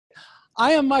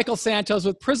I am Michael Santos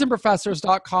with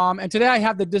PrisonProfessors.com, and today I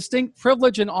have the distinct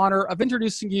privilege and honor of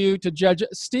introducing you to Judge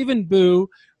Stephen Bough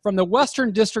from the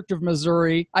Western District of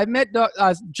Missouri. I met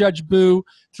Judge Bough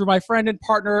through my friend and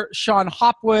partner, Sean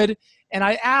Hopwood, and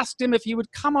I asked him if he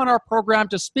would come on our program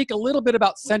to speak a little bit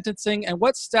about sentencing and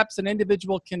what steps an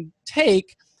individual can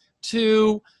take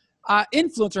to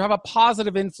influence or have a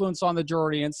positive influence on the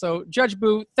jury. And so, Judge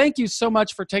Bough, thank you so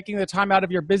much for taking the time out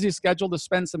of your busy schedule to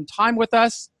spend some time with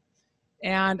us.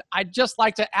 And I'd just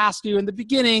like to ask you in the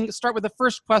beginning, start with the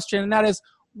first question, and that is,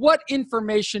 what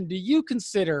information do you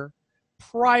consider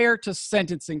prior to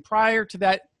sentencing, prior to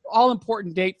that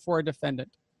all-important date for a defendant?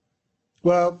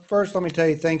 Well, first, let me tell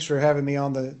you, thanks for having me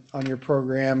on your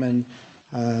program, and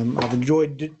I've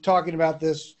enjoyed talking about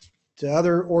this to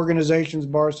other organizations,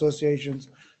 bar associations,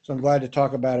 so I'm glad to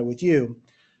talk about it with you.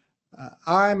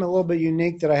 I'm a little bit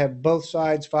unique that I have both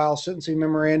sides file sentencing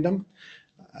memorandum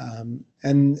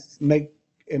and make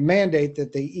a mandate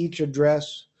that they each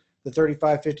address the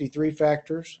 3553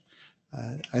 factors.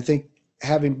 I think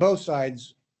having both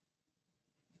sides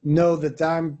know that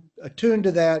I'm attuned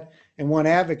to that and want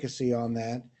advocacy on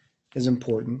that is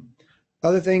important.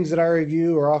 Other things that I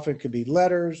review are often could be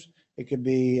letters, it could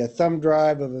be a thumb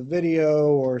drive of a video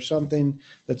or something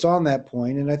that's on that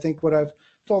point. And I think what I've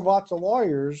told lots of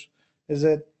lawyers is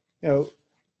that,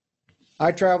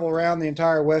 I travel around the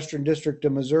entire Western District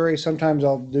of Missouri. Sometimes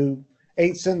I'll do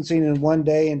 8 sentencing in one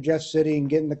day in Jeff City and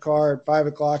get in the car at 5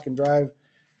 o'clock and drive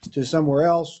to somewhere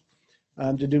else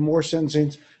to do more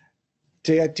sentencing.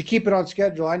 To keep it on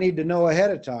schedule, I need to know ahead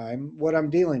of time what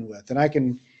I'm dealing with. And I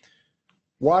can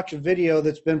watch a video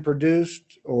that's been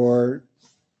produced or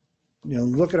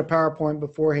look at a PowerPoint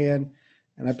beforehand,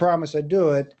 and I promise I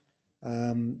do it,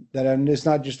 it's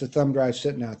not just a thumb drive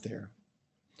sitting out there.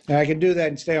 And I can do that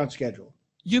and stay on schedule.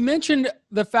 You mentioned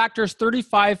the factors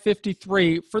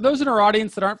 3553. For those in our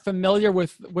audience that aren't familiar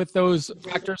with those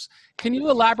factors, can you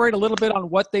elaborate a little bit on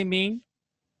what they mean?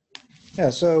 Yeah,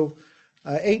 so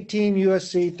 18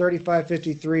 U.S.C.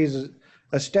 3553 is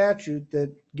a statute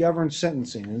that governs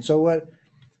sentencing. And so what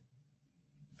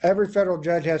every federal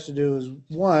judge has to do is,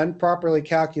 1, properly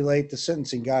calculate the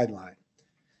sentencing guideline,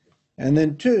 and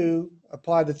then 2,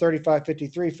 apply the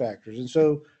 3553 factors. And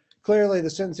so clearly the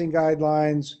sentencing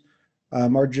guidelines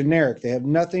are generic. They have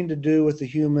nothing to do with the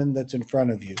human that's in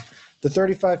front of you. The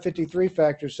 3553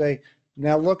 factors say,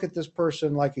 now look at this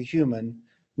person like a human,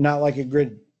 not like a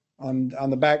grid on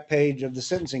the back page of the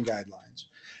sentencing guidelines.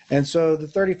 And so the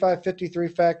 3553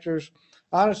 factors,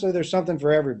 honestly, there's something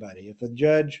for everybody. If a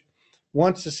judge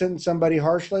wants to sentence somebody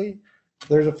harshly,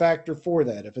 there's a factor for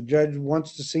that. If a judge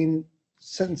wants to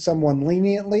sentence someone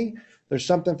leniently, there's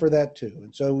something for that too.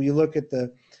 And so you look at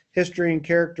the history and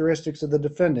characteristics of the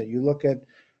defendant. You look at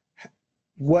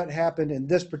what happened in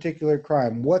this particular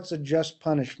crime. What's a just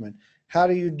punishment? How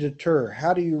do you deter?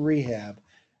 How do you rehab?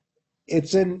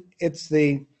 It's the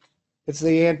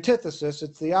antithesis,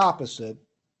 it's the opposite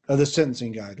of the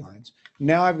sentencing guidelines.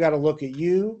 Now I've got to look at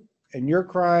you and your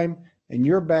crime and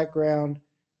your background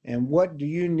and what do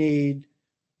you need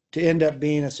to end up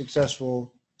being a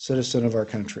successful citizen of our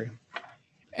country.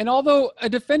 And although a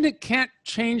defendant can't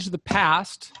change the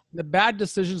past, the bad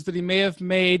decisions that he may have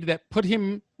made that put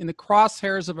him in the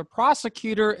crosshairs of a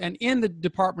prosecutor and in the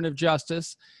Department of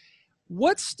Justice,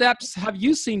 what steps have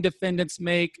you seen defendants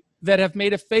make that have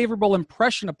made a favorable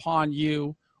impression upon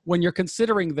you when you're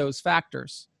considering those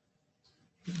factors?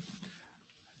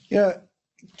 Yeah,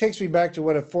 it takes me back to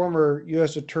what a former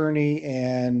U.S. attorney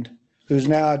and who's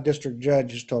now a district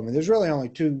judge has told me. There's really only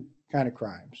 2 kind of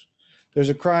crimes. There's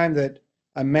a crime that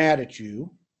I'm mad at you,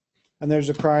 and there's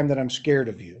a crime that I'm scared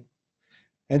of you.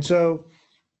 And so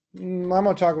I'm going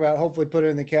to talk about, hopefully put it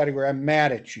in the category, I'm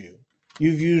mad at you.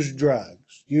 You've used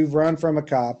drugs. You've run from a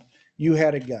cop. You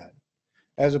had a gun.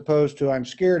 As opposed to I'm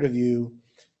scared of you.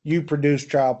 You produced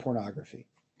child pornography.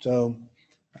 So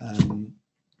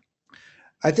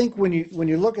I think when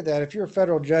you look at that, if you're a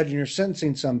federal judge and you're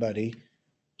sentencing somebody,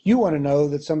 you want to know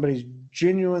that somebody's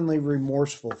genuinely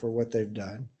remorseful for what they've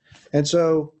done. And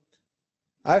so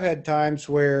I've had times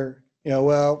where,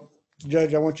 well,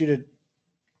 Judge, I want you to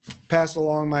pass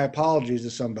along my apologies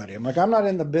to somebody. I'm like, I'm not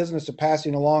in the business of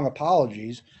passing along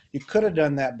apologies. You could have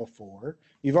done that before.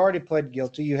 You've already pled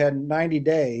guilty. You had 90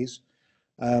 days.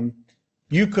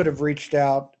 You could have reached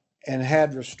out and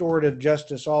had restorative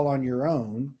justice all on your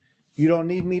own. You don't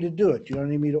need me to do it. You don't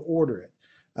need me to order it.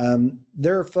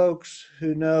 There are folks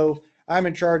who know I'm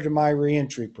in charge of my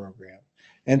reentry program.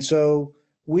 And so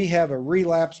we have a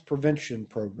relapse prevention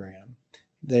program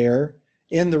there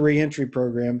in the reentry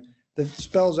program that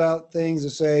spells out things that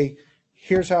say,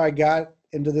 here's how I got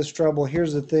into this trouble.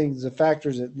 Here's the things, the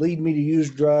factors that lead me to use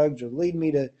drugs or lead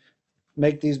me to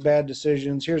make these bad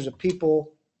decisions. Here's the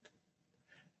people.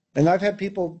 And I've had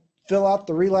people fill out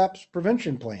the relapse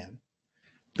prevention plan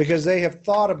because they have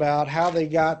thought about how they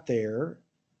got there,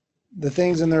 the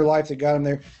things in their life that got them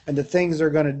there, and the things they're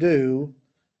going to do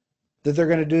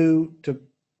to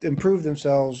improve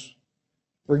themselves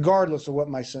regardless of what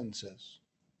my sentence is.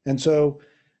 And so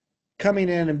coming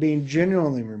in and being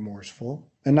genuinely remorseful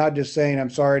and not just saying I'm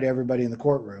sorry to everybody in the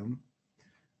courtroom,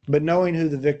 but knowing who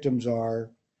the victims are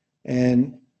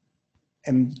and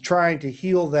trying to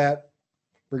heal that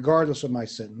regardless of my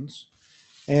sentence,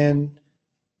 and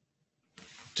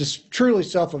just truly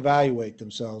self-evaluate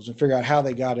themselves and figure out how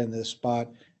they got in this spot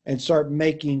and start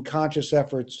making conscious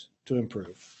efforts to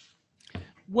improve.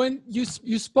 When you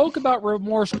spoke about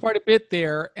remorse quite a bit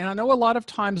there, and I know a lot of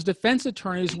times defense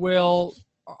attorneys will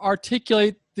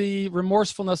articulate the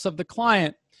remorsefulness of the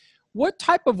client. What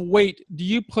type of weight do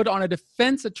you put on a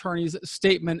defense attorney's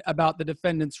statement about the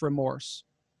defendant's remorse?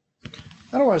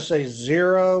 I don't want to say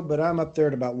zero, but I'm up there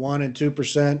at about 1% and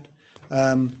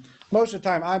 2%. Most of the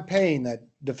time, I'm paying that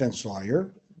defense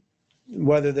lawyer,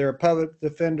 whether they're a public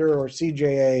defender or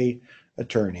CJA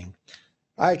attorney.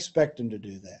 I expect them to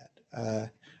do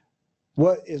that.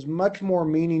 What is much more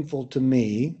meaningful to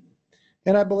me,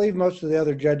 and I believe most of the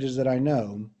other judges that I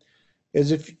know,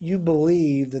 is if you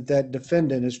believe that that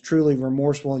defendant is truly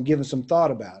remorseful and given some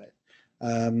thought about it.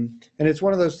 And it's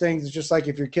one of those things, it's just like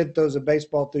if your kid throws a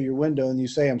baseball through your window and you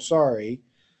say, I'm sorry,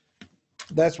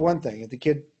 that's one thing. If the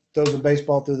kid throws a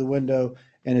baseball through the window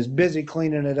and is busy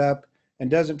cleaning it up and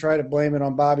doesn't try to blame it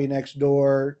on Bobby next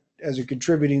door as a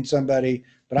contributing somebody,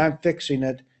 but I'm fixing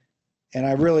it and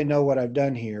I really know what I've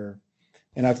done here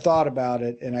and I've thought about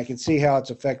it and I can see how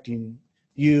it's affecting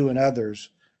you and others.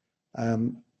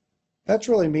 That's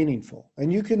really meaningful.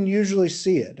 And you can usually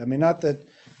see it. I mean, not that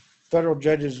federal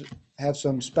judges have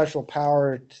some special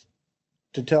power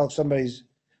to tell if somebody's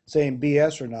saying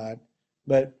BS or not,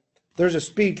 but there's a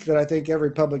speech that I think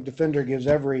every public defender gives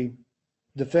every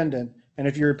defendant. And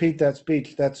if you repeat that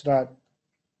speech, that's not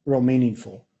real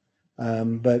meaningful.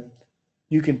 But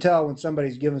you can tell when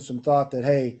somebody's given some thought that,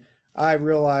 hey, I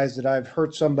realize that I've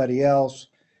hurt somebody else,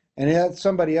 and that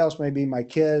somebody else may be my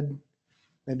kid,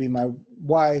 maybe my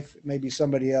wife, maybe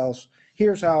somebody else.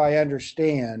 Here's how I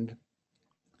understand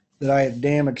that I have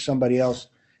damaged somebody else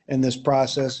in this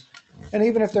process. And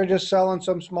even if they're just selling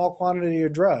some small quantity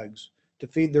of drugs to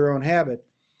feed their own habit,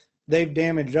 they've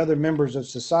damaged other members of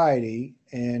society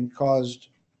and caused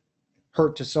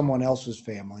hurt to someone else's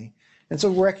family. And so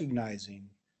recognizing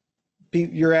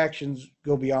your actions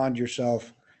go beyond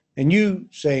yourself, and you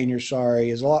saying you're sorry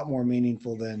is a lot more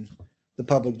meaningful than the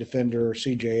public defender or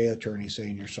CJA attorney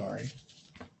saying you're sorry.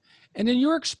 And in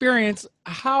your experience,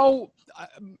 how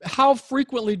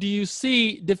frequently do you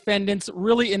see defendants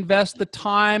really invest the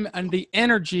time and the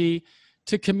energy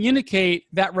to communicate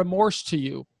that remorse to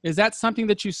you? Is that something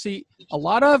that you see a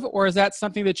lot of, or is that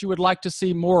something that you would like to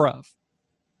see more of?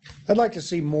 I'd like to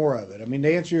see more of it. I mean,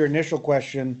 to answer your initial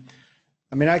question,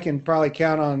 I mean, I can probably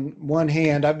count on one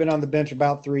hand. I've been on the bench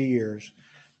about 3 years.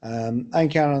 I can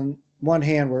count on one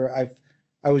hand where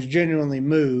I was genuinely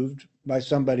moved by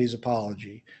somebody's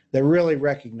apology that really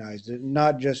recognized it,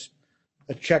 not just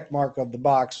a check mark of the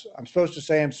box. I'm supposed to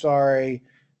say I'm sorry,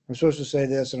 I'm supposed to say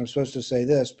this, and I'm supposed to say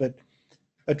this, but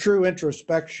a true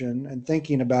introspection and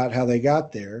thinking about how they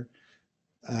got there,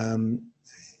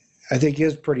 I think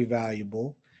is pretty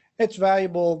valuable. It's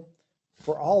valuable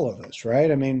for all of us, right?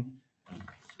 I mean,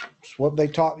 it's what they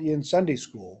taught you in Sunday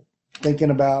school,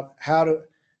 thinking about how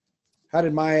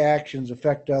did my actions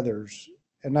affect others,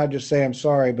 and not just say I'm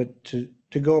sorry, but to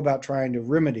go about trying to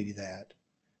remedy that.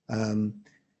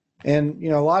 And, you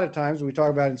know, a lot of times we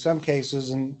talk about in some cases,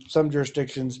 in some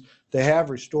jurisdictions, they have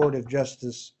restorative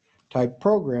justice type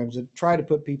programs that try to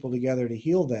put people together to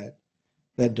heal that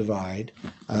divide.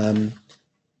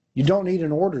 You don't need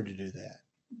an order to do that.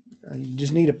 You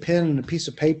just need a pen and a piece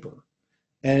of paper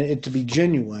and it to be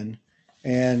genuine.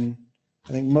 And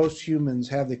I think most humans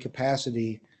have the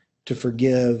capacity to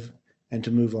forgive and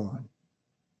to move on.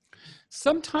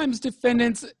 Sometimes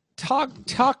defendants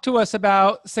talk to us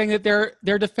about saying that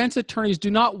their defense attorneys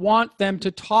do not want them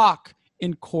to talk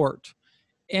in court.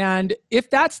 And if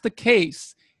that's the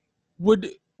case, would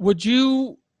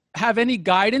you have any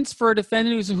guidance for a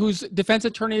defendant whose defense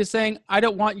attorney is saying, I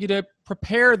don't want you to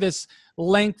prepare this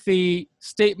lengthy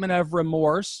statement of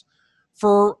remorse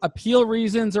for appeal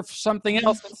reasons or for something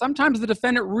else? And sometimes the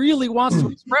defendant really wants to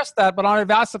express that, but on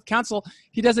advice of counsel,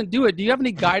 he doesn't do it. Do you have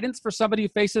any guidance for somebody who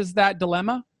faces that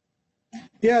dilemma?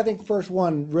 Yeah, I think first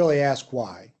one, really ask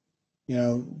why.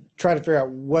 try to figure out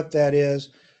what that is.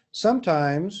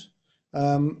 Sometimes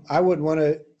I wouldn't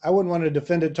want a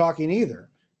defendant talking either.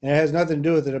 And it has nothing to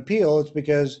do with an appeal. It's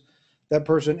because that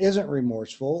person isn't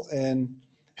remorseful and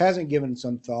hasn't given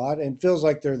some thought and feels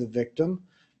like they're the victim,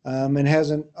 and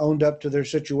hasn't owned up to their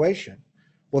situation.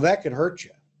 Well, that could hurt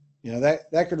you.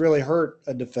 That could really hurt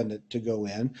a defendant to go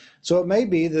in. So it may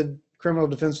be the criminal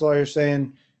defense lawyer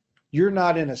saying, you're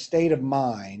not in a state of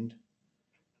mind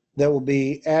that will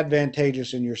be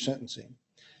advantageous in your sentencing.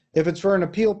 If it's for an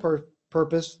appeal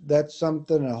purpose, that's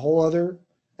something, a whole other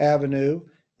avenue,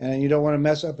 and you don't want to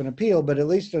mess up an appeal. But at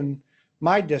least in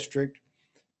my district,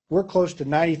 we're close to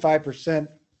 95%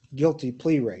 guilty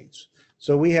plea rates.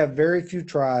 So we have very few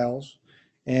trials,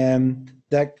 and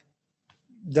that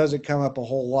doesn't come up a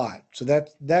whole lot. So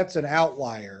that's an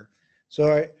outlier.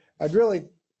 So I'd really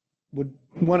would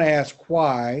want to ask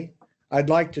why. I'd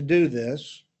like to do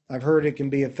this. I've heard it can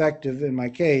be effective in my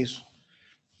case.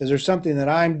 Is there something that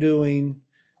I'm doing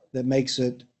that makes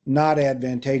it not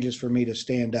advantageous for me to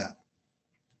stand up?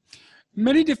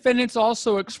 Many defendants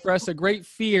also express a great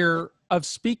fear of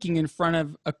speaking in front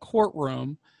of a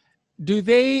courtroom. Does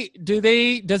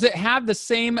it have the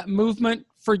same movement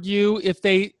for you if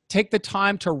they take the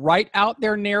time to write out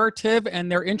their narrative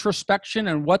and their introspection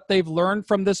and what they've learned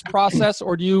from this process,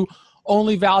 or do you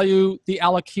only value the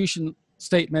allocution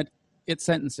statement at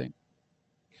sentencing?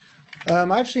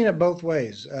 I've seen it both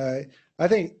ways. I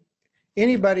think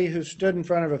anybody who stood in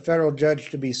front of a federal judge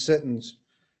to be sentenced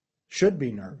should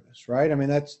be nervous, right? I mean,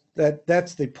 that's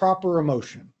the proper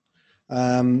emotion.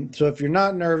 So if you're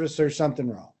not nervous, there's something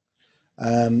wrong.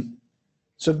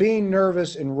 So being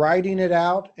nervous and writing it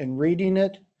out and reading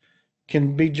it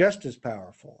can be just as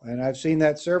powerful. And I've seen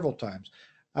that several times.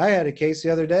 I had a case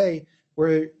the other day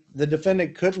where the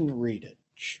defendant couldn't read it.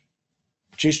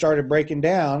 She started breaking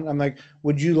down. I'm like,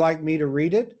 would you like me to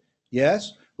read it?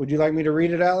 Yes. Would you like me to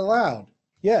read it out loud?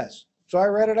 Yes. So I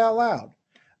read it out loud.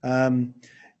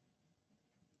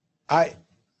 I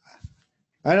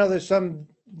know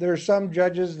there's some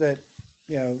judges that,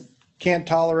 can't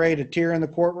tolerate a tear in the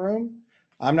courtroom.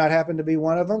 I'm not happen to be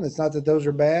one of them. It's not that those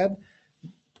are bad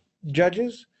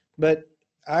judges, but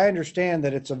I understand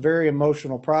that it's a very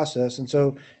emotional process. And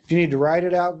so if you need to write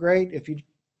it out, great. If you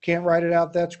can't write it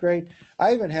out, that's great.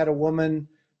 I even had a woman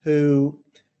who,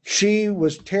 she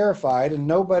was terrified, and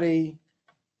nobody,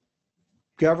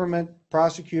 government,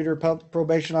 prosecutor,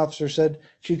 probation officer, said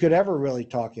she could ever really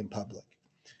talk in public.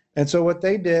 And so what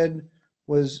they did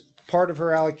was, part of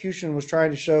her allocution was trying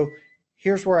to show,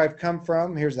 here's where I've come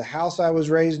from. Here's the house I was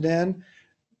raised in.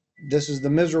 This is the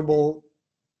miserable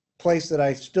place that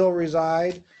I still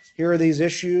reside. Here are these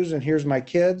issues, and here's my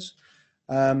kids.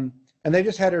 And they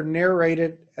just had her narrate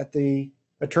it at the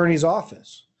attorney's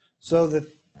office. So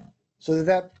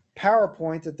that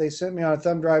PowerPoint that they sent me on a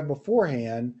thumb drive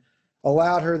beforehand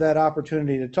allowed her that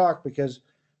opportunity to talk, because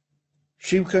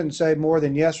she couldn't say more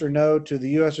than yes or no to the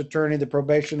U.S. attorney, the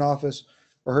probation office,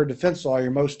 or her defense lawyer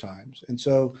most times. And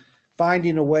so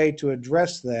finding a way to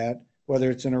address that,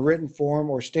 whether it's in a written form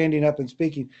or standing up and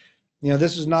speaking,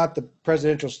 this is not the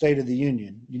presidential State of the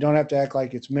Union. You don't have to act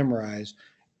like it's memorized.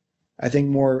 I think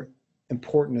more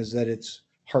important is that it's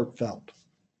heartfelt.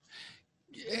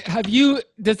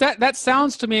 That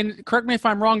sounds to me, and correct me if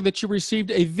I'm wrong, that you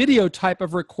received a video type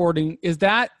of recording. Is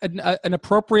that an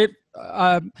appropriate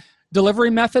delivery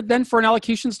method then for an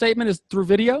allocution statement, is through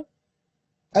video?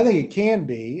 I think it can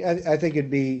be. I think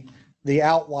it'd be the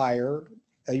outlier,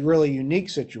 a really unique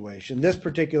situation. This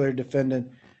particular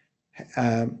defendant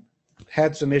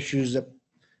had some issues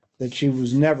that she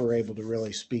was never able to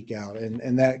really speak out.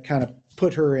 And that kind of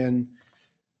put her in,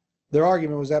 their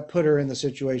argument was that put her in the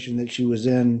situation that she was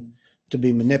in to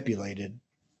be manipulated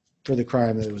for the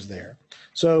crime that was there.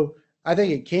 So I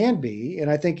think it can be,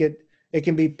 and I think it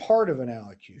can be part of an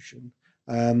allocution.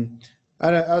 I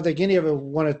don't think any of us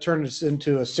want to turn this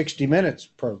into a 60 minutes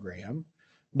program,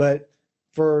 but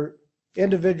for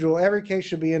every case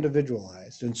should be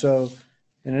individualized. And so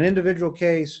in an individual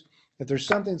case, if there's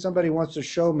something somebody wants to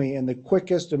show me, and the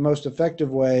quickest and most effective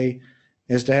way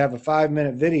is to have a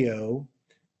 5-minute video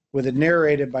with it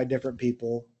narrated by different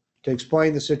people to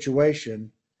explain the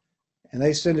situation, and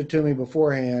they send it to me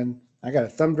beforehand. I got a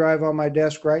thumb drive on my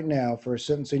desk right now for a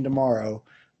sentencing tomorrow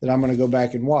that I'm going to go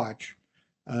back and watch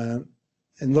and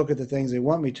look at the things they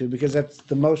want me to, because that's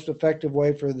the most effective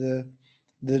way for the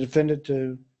defendant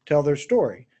to tell their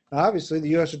story. Now, obviously, the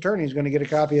U.S. attorney is going to get a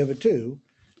copy of it too,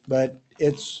 but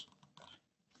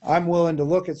I'm willing to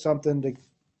look at something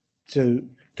to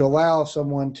allow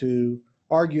someone to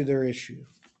argue their issue.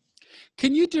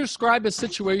 Can you describe a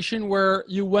situation where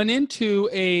you went into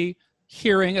a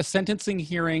hearing, a sentencing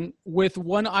hearing, with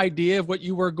one idea of what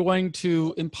you were going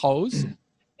to impose,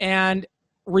 and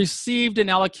received an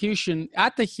allocution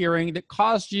at the hearing that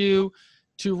caused you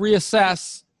to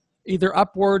reassess either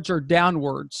upwards or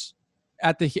downwards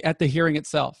at the hearing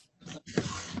itself?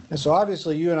 And so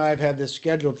obviously you and I have had this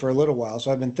scheduled for a little while,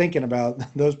 so I've been thinking about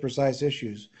those precise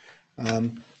issues.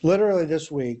 Literally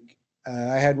this week,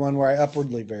 I had one where I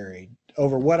upwardly varied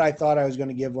over what I thought I was going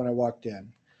to give when I walked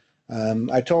in.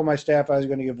 I told my staff I was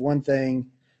going to give one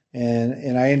thing,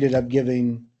 and I ended up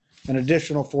giving an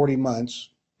additional 40 months.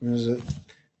 It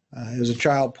was a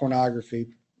child pornography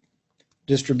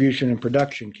distribution and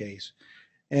production case.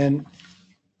 And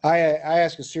I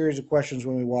ask a series of questions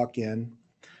when we walk in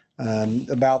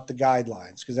about the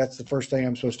guidelines, because that's the first thing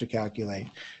I'm supposed to calculate.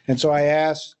 And so I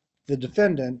asked the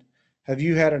defendant, have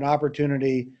you had an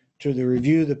opportunity to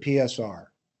review the PSR?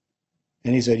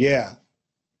 And he said, yeah.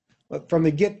 But from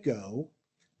the get-go,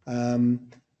 it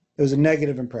was a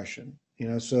negative impression.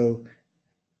 So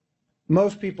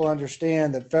most people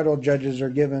understand that federal judges are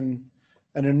given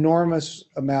an enormous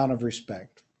amount of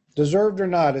respect. Deserved or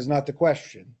not is not the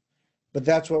question, but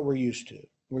that's what we're used to.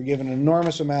 We're given an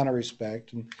enormous amount of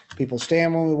respect, and people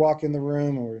stand when we walk in the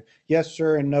room, and we're yes,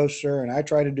 sir, and no, sir, and I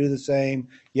try to do the same,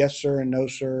 yes, sir, and no,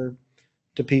 sir,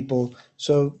 to people.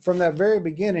 So from that very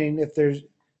beginning,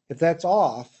 if that's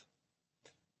off,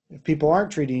 if people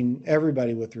aren't treating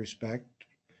everybody with respect,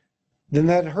 then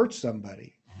that hurts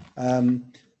somebody.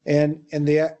 And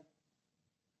an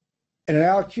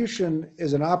allocution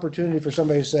is an opportunity for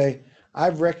somebody to say,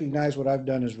 I've recognized what I've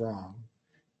done is wrong,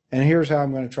 and here's how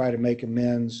I'm going to try to make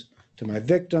amends to my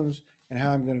victims, and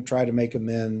how I'm going to try to make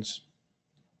amends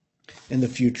in the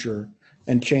future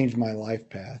and change my life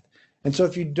path. And so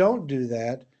if you don't do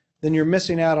that, then you're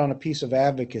missing out on a piece of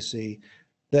advocacy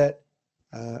that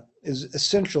is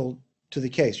essential to the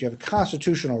case. You have a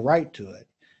constitutional right to it.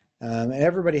 And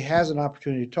everybody has an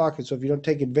opportunity to talk. And so if you don't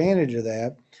take advantage of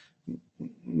that,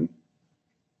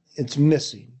 it's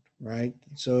missing, right?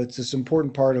 So it's this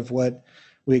important part of what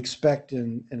we expect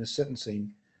in a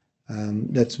sentencing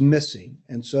that's missing.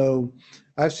 And so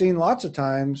I've seen lots of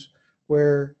times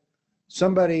where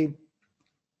somebody,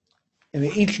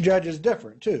 each judge is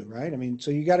different too, right?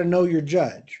 So you got to know your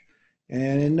judge.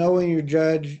 And in knowing your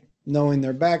judge, knowing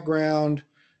their background,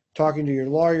 talking to your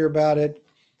lawyer about it,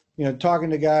 talking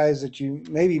to guys that you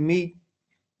maybe meet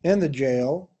in the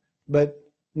jail, but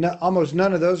almost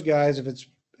none of those guys, if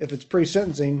it's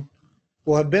pre-sentencing,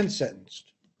 will have been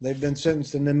sentenced. They've been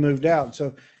sentenced and then moved out.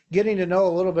 So getting to know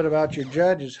a little bit about your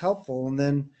judge is helpful, and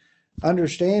then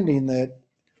understanding that,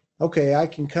 okay, I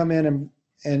can come in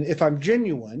and if I'm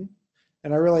genuine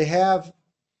and I really have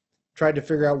tried to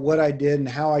figure out what I did and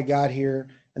how I got here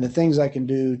and the things I can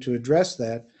do to address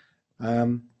that,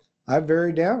 I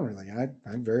vary down really. I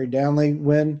vary downly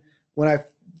when I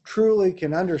truly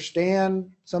can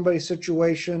understand somebody's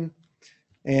situation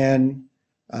and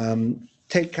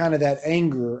take kind of that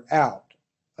anger out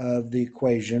of the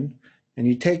equation. And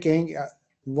you take anger.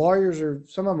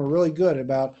 Some of them are really good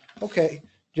about, okay,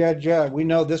 Judge, we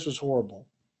know this was horrible.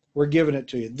 We're giving it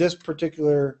to you. This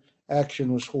particular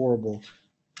action was horrible,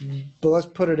 but let's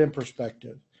put it in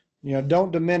perspective.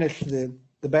 Don't diminish the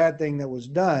bad thing that was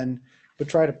done, but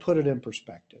try to put it in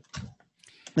perspective.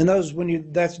 And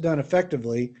that's done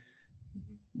effectively,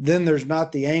 then there's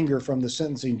not the anger from the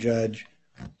sentencing judge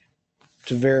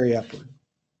to vary upward.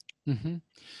 Mm-hmm.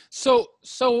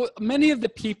 So many of the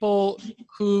people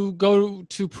who go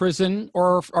to prison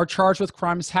or are charged with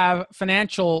crimes have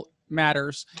financial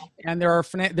matters, and there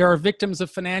are victims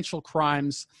of financial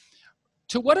crimes.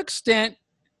 To what extent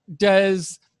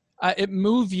does it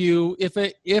move you if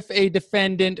a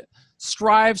defendant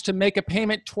strives to make a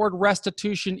payment toward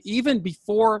restitution even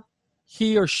before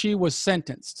he or she was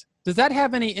sentenced? Does that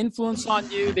have any influence on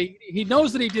you? He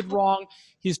knows that he did wrong.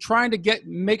 He's trying to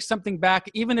make something back,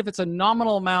 even if it's a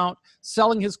nominal amount,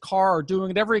 selling his car or doing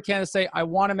whatever he can to say, I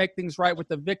want to make things right with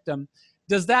the victim.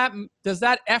 Does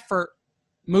that effort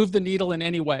move the needle in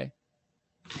any way?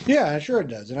 Yeah, sure it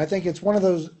does. And I think it's one of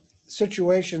those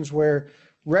situations where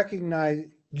recognize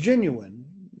genuine,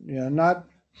 not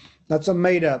some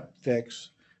made up fix,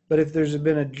 but if there's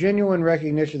been a genuine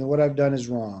recognition that what I've done is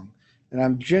wrong, and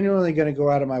I'm genuinely going to go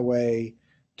out of my way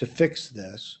to fix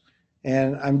this,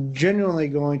 and I'm genuinely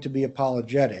going to be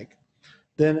apologetic,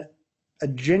 then a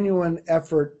genuine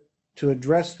effort to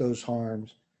address those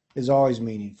harms is always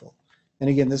meaningful. And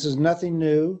again, this is nothing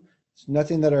new. It's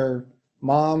nothing that our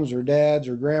moms or dads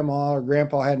or grandma or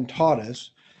grandpa hadn't taught us.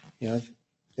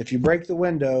 If you break the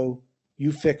window,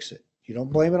 you fix it. You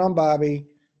don't blame it on Bobby.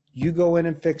 You go in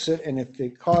and fix it. And if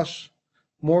it costs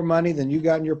more money than you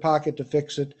got in your pocket to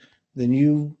fix it, then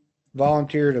you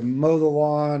volunteer to mow the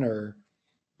lawn or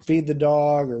feed the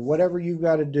dog or whatever you've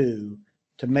got to do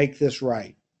to make this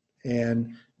right.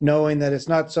 And knowing that it's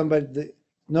not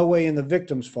no way in the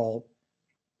victim's fault,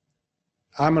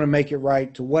 I'm going to make it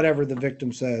right to whatever the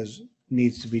victim says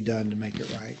needs to be done to make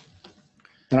it right.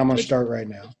 And I'm going to start right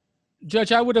now.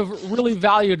 Judge, I would have really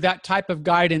valued that type of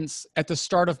guidance at the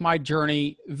start of my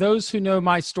journey. Those who know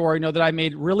my story know that I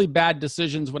made really bad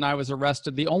decisions when I was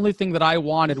arrested. The only thing that I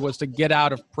wanted was to get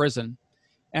out of prison.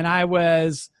 And I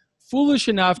was foolish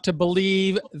enough to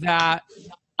believe that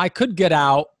I could get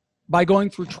out by going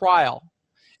through trial.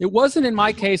 It wasn't in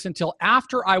my case until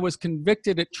after I was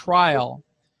convicted at trial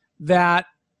that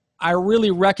I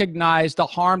really recognized the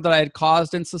harm that I had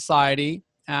caused in society.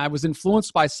 I was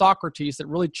influenced by Socrates that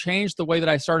really changed the way that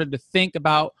I started to think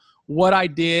about what I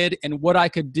did and what I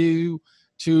could do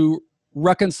to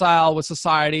reconcile with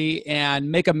society and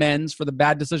make amends for the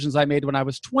bad decisions I made when I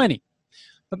was 20.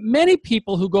 But many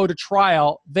people who go to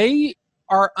trial, they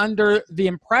are under the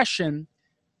impression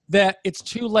that it's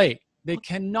too late. They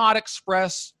cannot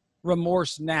express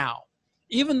remorse now,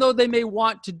 even though they may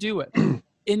want to do it.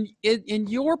 In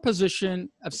your position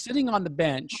of sitting on the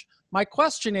bench, my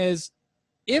question is,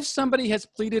 if somebody has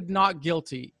pleaded not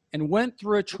guilty and went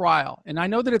through a trial, and I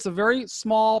know that it's a very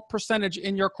small percentage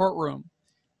in your courtroom,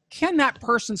 can that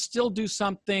person still do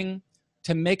something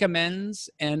to make amends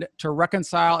and to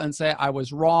reconcile and say, I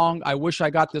was wrong, I wish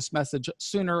I got this message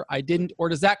sooner, I didn't? Or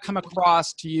does that come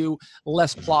across to you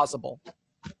less plausible?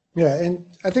 Yeah, and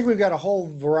I think we've got a whole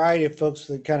variety of folks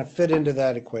that kind of fit into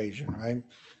that equation, right?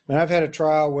 And I've had a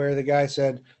trial where the guy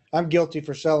said, I'm guilty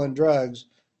for selling drugs,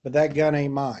 but that gun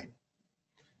ain't mine.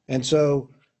 And so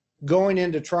going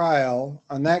into trial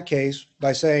on that case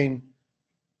by saying,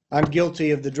 I'm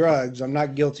guilty of the drugs, I'm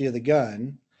not guilty of the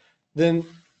gun, then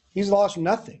he's lost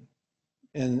nothing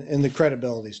in the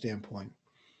credibility standpoint.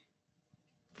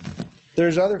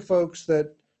 There's other folks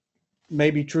that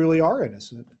maybe truly are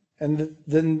innocent, and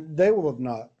then they will have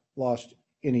not lost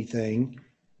anything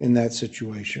in that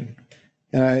situation.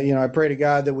 And I pray to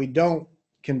God that we don't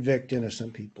convict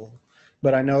innocent people,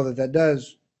 but I know that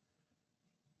does.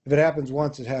 If it happens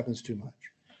once, it happens too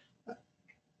much.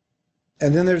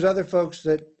 And then there's other folks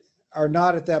that are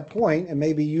not at that point, and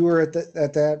maybe you were at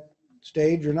that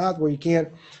stage or not, where you can't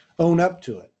own up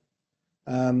to it.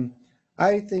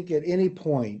 I think at any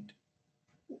point,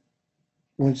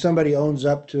 when somebody owns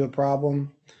up to a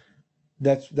problem,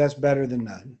 that's better than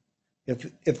none.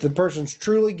 If the person's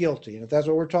truly guilty, and if that's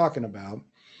what we're talking about,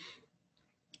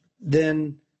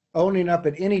 then owning up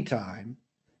at any time.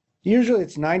 Usually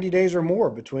it's 90 days or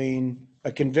more between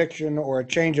a conviction or a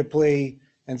change of plea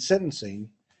and sentencing.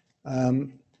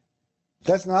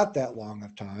 That's not that long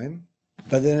of time,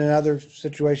 but then in other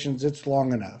situations, it's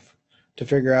long enough to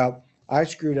figure out, I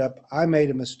screwed up, I made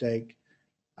a mistake,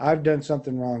 I've done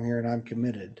something wrong here, and I'm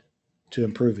committed to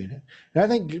improving it. And I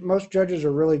think most judges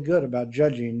are really good about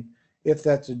judging if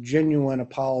that's a genuine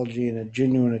apology and a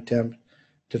genuine attempt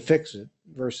to fix it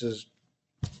versus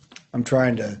I'm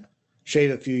trying to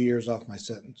shave a few years off my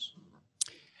sentence.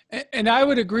 And I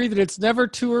would agree that it's never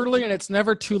too early and it's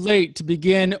never too late to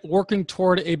begin working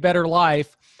toward a better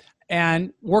life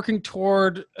and working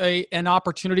toward an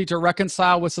opportunity to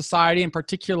reconcile with society and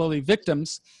particularly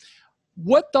victims.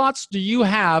 What thoughts do you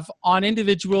have on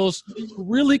individuals who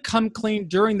really come clean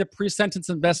during the pre-sentence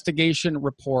investigation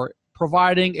report,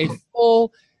 providing a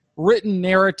full written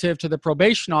narrative to the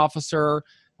probation officer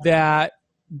that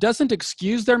doesn't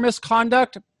excuse their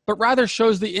misconduct, but rather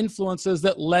shows the influences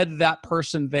that led that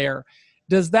person there?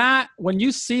 Does that, when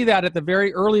you see that at the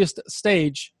very earliest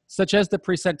stage, such as the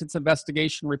pre-sentence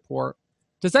investigation report,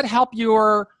 does that help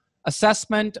your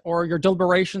assessment or your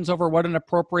deliberations over what an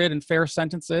appropriate and fair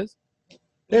sentence is?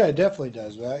 Yeah, it definitely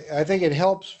does. I think it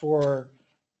helps for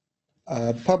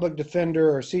a public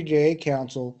defender or CJA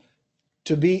counsel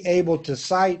to be able to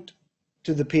cite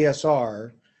to the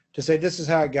PSR to say, this is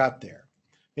how I got there.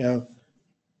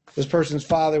 This person's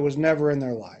father was never in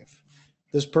their life.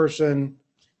 This person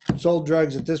sold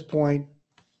drugs at this point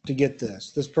to get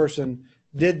this. This person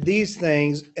did these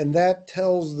things, and that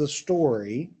tells the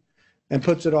story and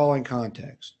puts it all in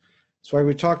context. That's why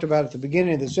we talked about at the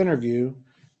beginning of this interview,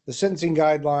 the sentencing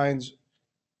guidelines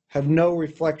have no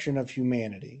reflection of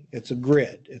humanity. It's a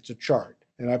grid, it's a chart,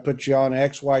 and I put you on an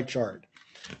XY chart.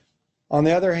 On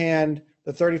the other hand,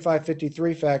 the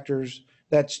 3553 factors,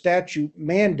 that statute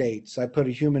mandates I put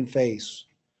a human face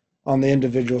on the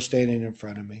individual standing in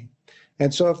front of me.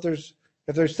 And so if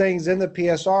there's things in the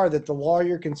PSR that the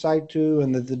lawyer can cite to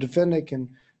and that the defendant can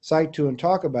cite to and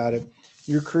talk about it,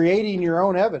 you're creating your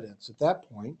own evidence at that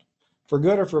point, for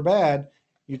good or for bad.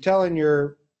 You're telling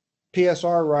your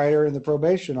PSR writer in the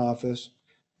probation office.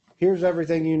 Here's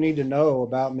everything you need to know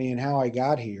about me and how I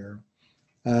got here.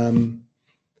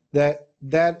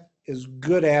 That is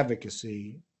good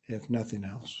advocacy, if nothing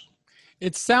else.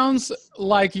 It sounds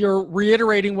like you're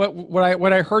reiterating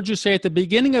what I heard you say at the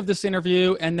beginning of this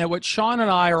interview, and that what Sean and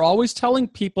I are always telling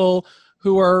people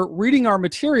who are reading our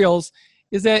materials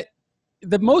is that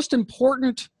the most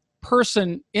important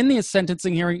person in the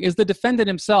sentencing hearing is the defendant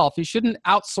himself. He shouldn't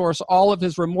outsource all of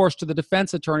his remorse to the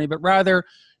defense attorney, but rather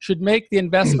should make the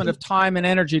investment of time and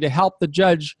energy to help the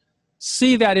judge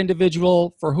see that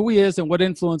individual for who he is and what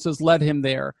influences led him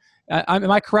there. Am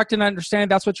I correct in understanding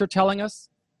that's what you're telling us?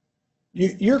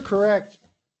 You're correct.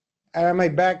 And I may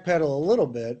backpedal a little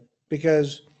bit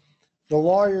because the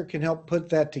lawyer can help put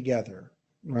that together,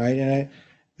 right? And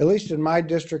at least in my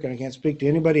district, and I can't speak to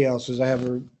anybody else's, I have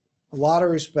a lot of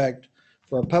respect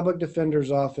for our public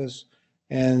defender's office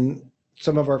and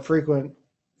some of our frequent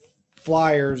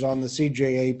flyers on the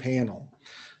CJA panel.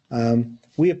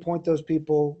 We appoint those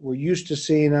people. We're used to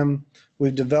seeing them.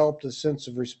 We've developed a sense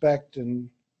of respect and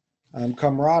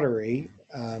camaraderie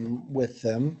with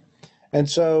them. And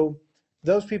so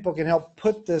those people can help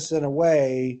put this in a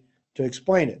way to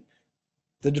explain it.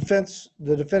 The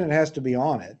defendant has to be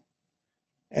on it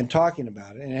and talking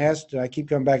about it. And it has to, I keep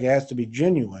coming back, it has to be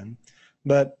genuine.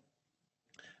 But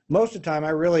most of the time,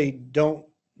 I really don't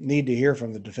need to hear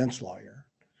from the defense lawyer.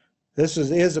 This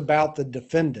is about the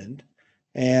defendant.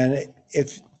 And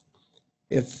if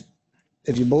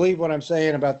you believe what I'm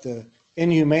saying about the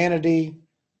inhumanity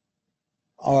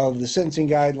of the sentencing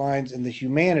guidelines and the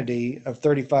humanity of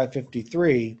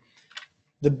 3553,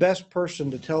 the best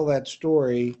person to tell that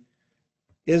story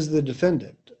is the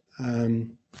defendant.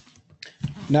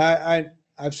 Now,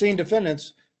 I've seen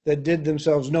defendants that did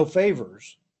themselves no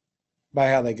favors by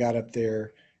how they got up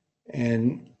there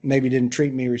and maybe didn't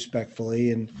treat me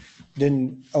respectfully and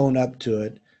didn't own up to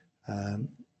it,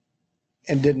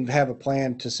 and didn't have a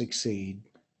plan to succeed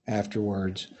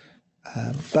afterwards.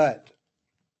 But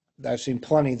I've seen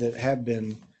plenty that have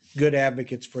been good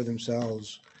advocates for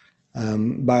themselves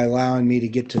by allowing me to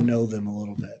get to know them a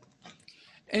little bit.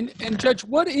 And Judge,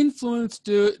 what influence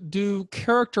do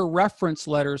character reference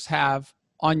letters have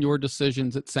on your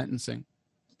decisions at sentencing?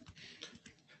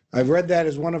 I've read that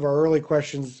as one of our early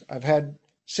questions. I've had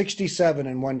 67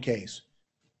 in one case.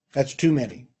 That's too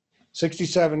many.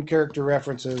 67 character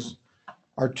references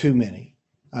are too many.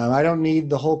 I don't need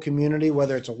the whole community,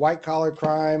 whether it's a white-collar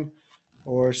crime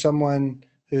or someone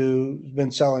who's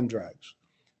been selling drugs.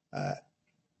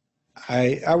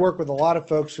 I work with a lot of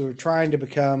folks who are trying to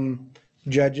become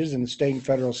judges in the state and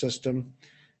federal system,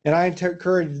 and I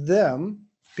encourage them,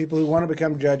 people who want to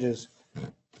become judges,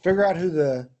 figure out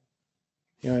who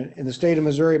in the state of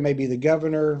Missouri, it may be the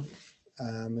governor.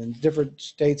 In different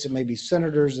states, it may be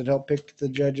senators that help pick the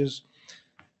judges.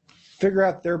 Figure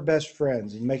out their best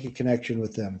friends and make a connection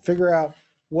with them. Figure out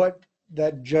what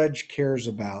that judge cares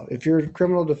about. If you're a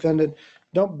criminal defendant,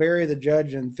 don't bury the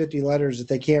judge in 50 letters that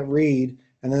they can't read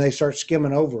and then they start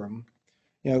skimming over them.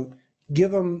 Give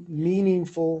them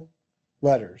meaningful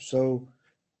letters. So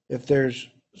if there's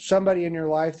somebody in your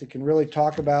life that can really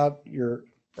talk about your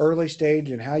early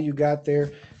stage and how you got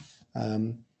there.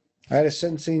 I had a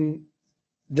sentencing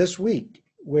this week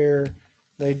where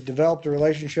they developed a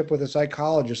relationship with a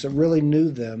psychologist that really knew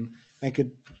them and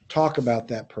could talk about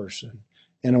that person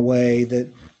in a way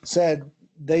that said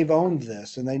they've owned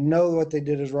this and they know what they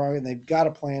did is wrong and they've got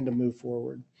a plan to move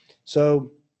forward.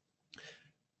 So,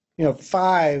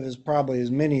 5 is probably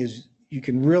as many as you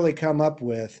can really come up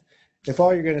with. If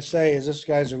all you're going to say is this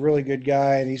guy's a really good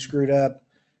guy and he screwed up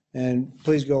and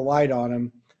please go light on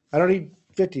him, I don't need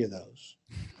 50 of those.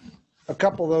 A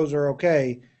couple of those are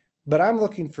okay, but I'm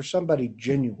looking for somebody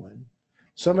genuine,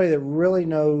 somebody that really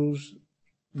knows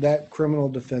that criminal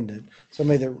defendant,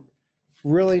 somebody that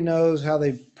really knows how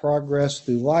they've progressed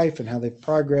through life and how they've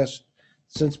progressed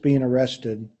since being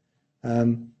arrested.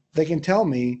 They can tell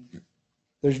me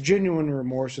there's genuine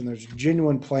remorse and there's a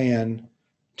genuine plan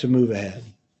to move ahead.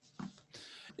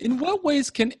 In what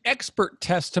ways can expert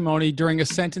testimony during a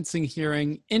sentencing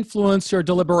hearing influence your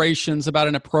deliberations about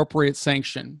an appropriate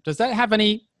sanction? Does that have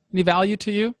any value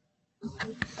to you?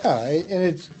 Yeah,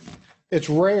 and it's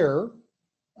rare.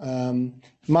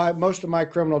 Most of my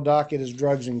criminal docket is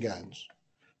drugs and guns.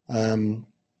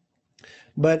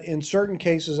 But in certain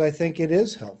cases, I think it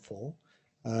is helpful.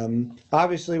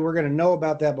 Obviously, we're going to know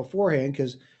about that beforehand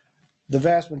because the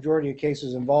vast majority of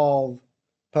cases involve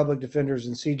public defenders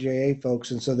and CJA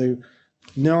folks, and so they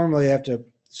normally have to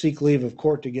seek leave of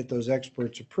court to get those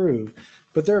experts approved.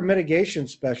 But there are mitigation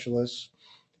specialists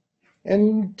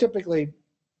and typically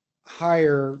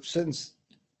higher sentence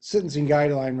sentencing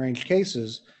guideline range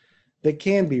cases that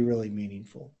can be really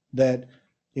meaningful, that,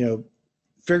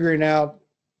 figuring out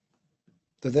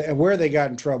where they got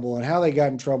in trouble and how they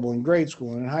got in trouble in grade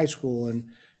school and in high school,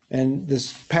 and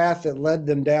this path that led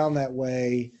them down that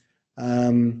way,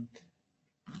 and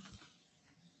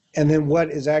then what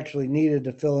is actually needed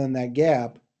to fill in that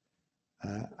gap.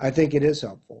 I think it is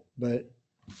helpful. But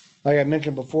like I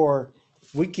mentioned before,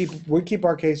 we keep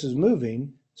our cases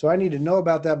moving, so I need to know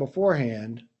about that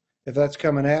beforehand if that's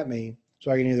coming at me,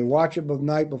 so I can either watch it the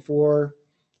night before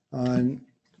on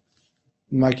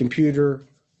my computer,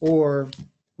 or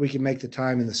we can make the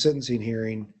time in the sentencing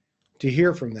hearing to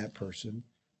hear from that person.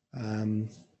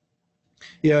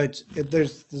 There's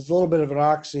a little bit of an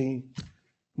oxymoron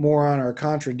or a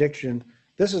contradiction.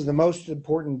 This is the most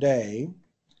important day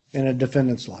in a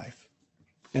defendant's life,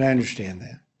 and I understand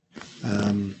that.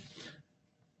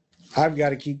 I've got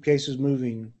to keep cases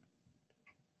moving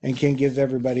and can't give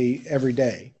everybody every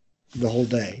day, the whole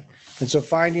day. And so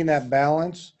finding that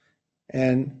balance,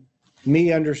 and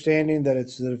me understanding that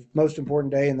it's the most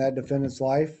important day in that defendant's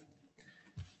life,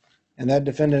 and that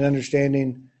defendant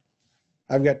understanding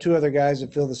I've got two other guys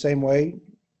that feel the same way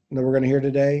that we're going to hear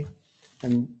today,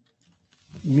 and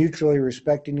mutually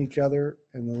respecting each other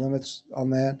and the limits on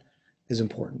that is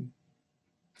important.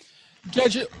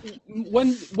 Judge,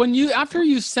 when you, after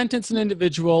you sentence an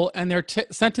individual and they're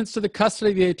sentenced to the custody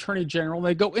of the Attorney General, and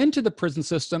they go into the prison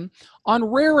system, on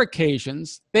rare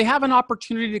occasions, they have an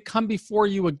opportunity to come before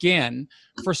you again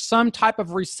for some type of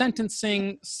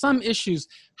resentencing, some issues.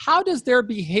 How does their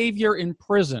behavior in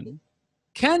prison,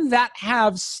 can that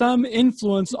have some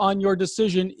influence on your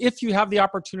decision if you have the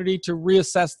opportunity to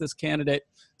reassess this candidate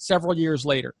several years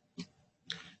later?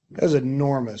 There's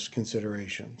enormous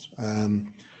considerations.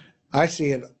 I see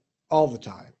it all the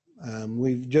time.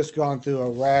 We've just gone through a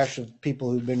rash of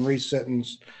people who've been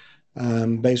resentenced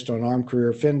based on armed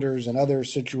career offenders and other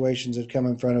situations that come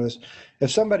in front of us.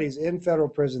 If somebody's in federal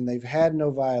prison, they've had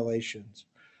no violations,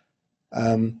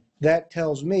 that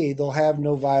tells me they'll have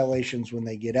no violations when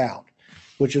they get out,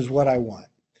 which is what I want.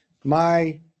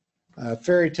 My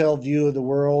fairy tale view of the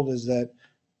world is that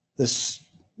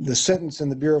the sentence in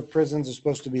the Bureau of Prisons is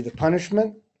supposed to be the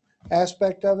punishment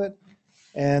aspect of it,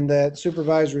 and that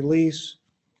supervised release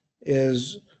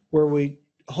is where we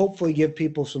hopefully give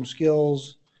people some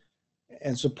skills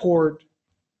and support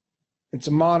and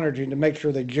some monitoring to make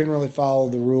sure they generally follow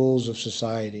the rules of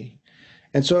society.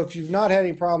 And so if you've not had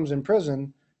any problems in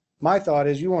prison, my thought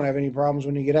is you won't have any problems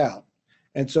when you get out.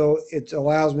 And so it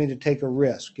allows me to take a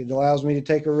risk. It allows me to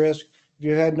take a risk if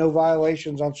you had no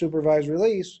violations on supervised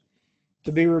release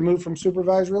to be removed from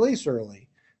supervised release early,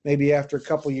 maybe after a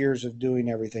couple years of doing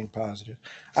everything positive.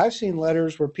 I've seen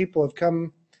letters where people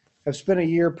have spent a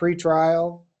year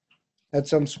pre-trial at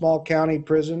some small county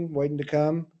prison waiting to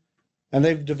come, and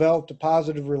they've developed a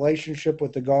positive relationship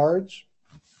with the guards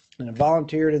and have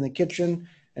volunteered in the kitchen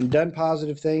and done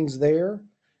positive things there.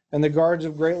 And the guards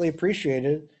have greatly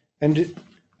appreciated, and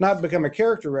not become a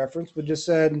character reference, but just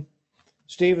said,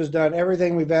 Steve has done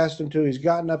everything we've asked him to. He's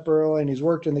gotten up early and he's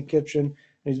worked in the kitchen and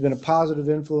he's been a positive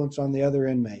influence on the other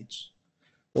inmates.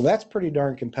 Well, that's pretty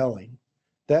darn compelling.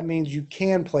 That means you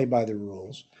can play by the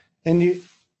rules, and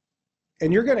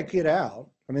you're going to get out.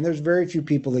 I mean, there's very few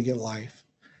people that get life.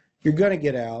 You're going to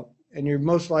get out, and you're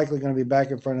most likely going to be back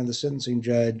in front of the sentencing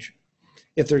judge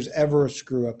if there's ever a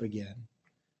screw up again.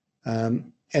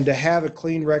 And to have a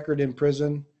clean record in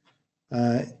prison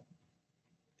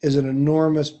is an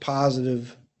enormous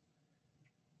positive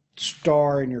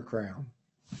star in your crown.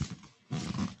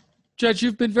 Judge,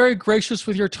 you've been very gracious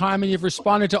with your time, and you've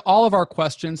responded to all of our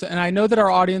questions, and I know that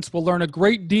our audience will learn a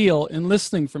great deal in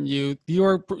listening from you.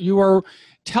 You are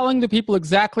telling the people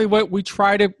exactly what we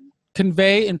try to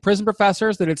convey in Prison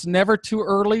Professors, that it's never too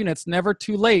early and it's never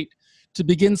too late to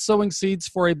begin sowing seeds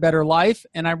for a better life.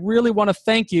 And I really want to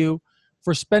thank you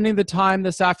for spending the time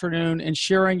this afternoon and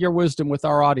sharing your wisdom with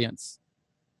our audience.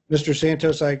 Mr.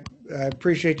 Santos, I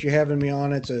appreciate you having me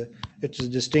on. It's a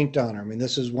distinct honor. I mean,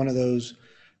 this is one of those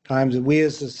times that we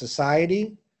as a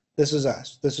society, this is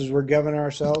us. This is we're governing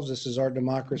ourselves. This is our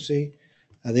democracy.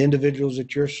 The individuals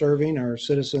that you're serving are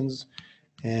citizens,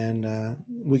 and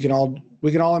we can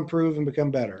all improve and become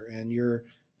better. And you're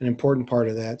an important part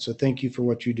of that. So thank you for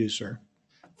what you do, sir.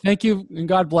 Thank you, and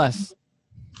God bless.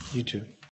 You too.